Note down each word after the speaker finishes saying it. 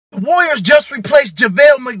Warriors just replaced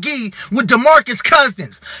JaVale McGee with DeMarcus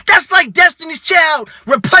Cousins. That's like Destiny's Child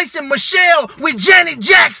replacing Michelle with Janet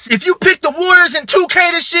Jackson. If you pick the Warriors in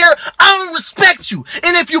 2K this year, I don't respect you.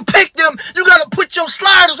 And if you pick them, you gotta put your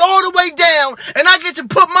sliders all the way down, and I get to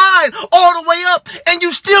put mine all the way up, and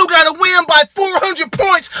you still gotta win by 400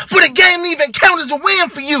 points for the game to even count as a win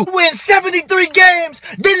for you. Win 73 games,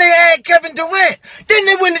 then they add Kevin Durant. Then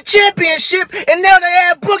they win the championship, and now they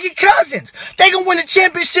add Boogie Cousins. They gonna win the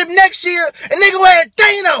championship next year, and they gonna add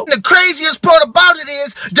Dano. The craziest part about it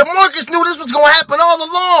is DeMarcus knew this was gonna happen all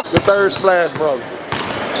along. The third splash, brother.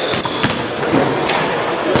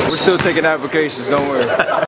 We're still taking applications, don't worry.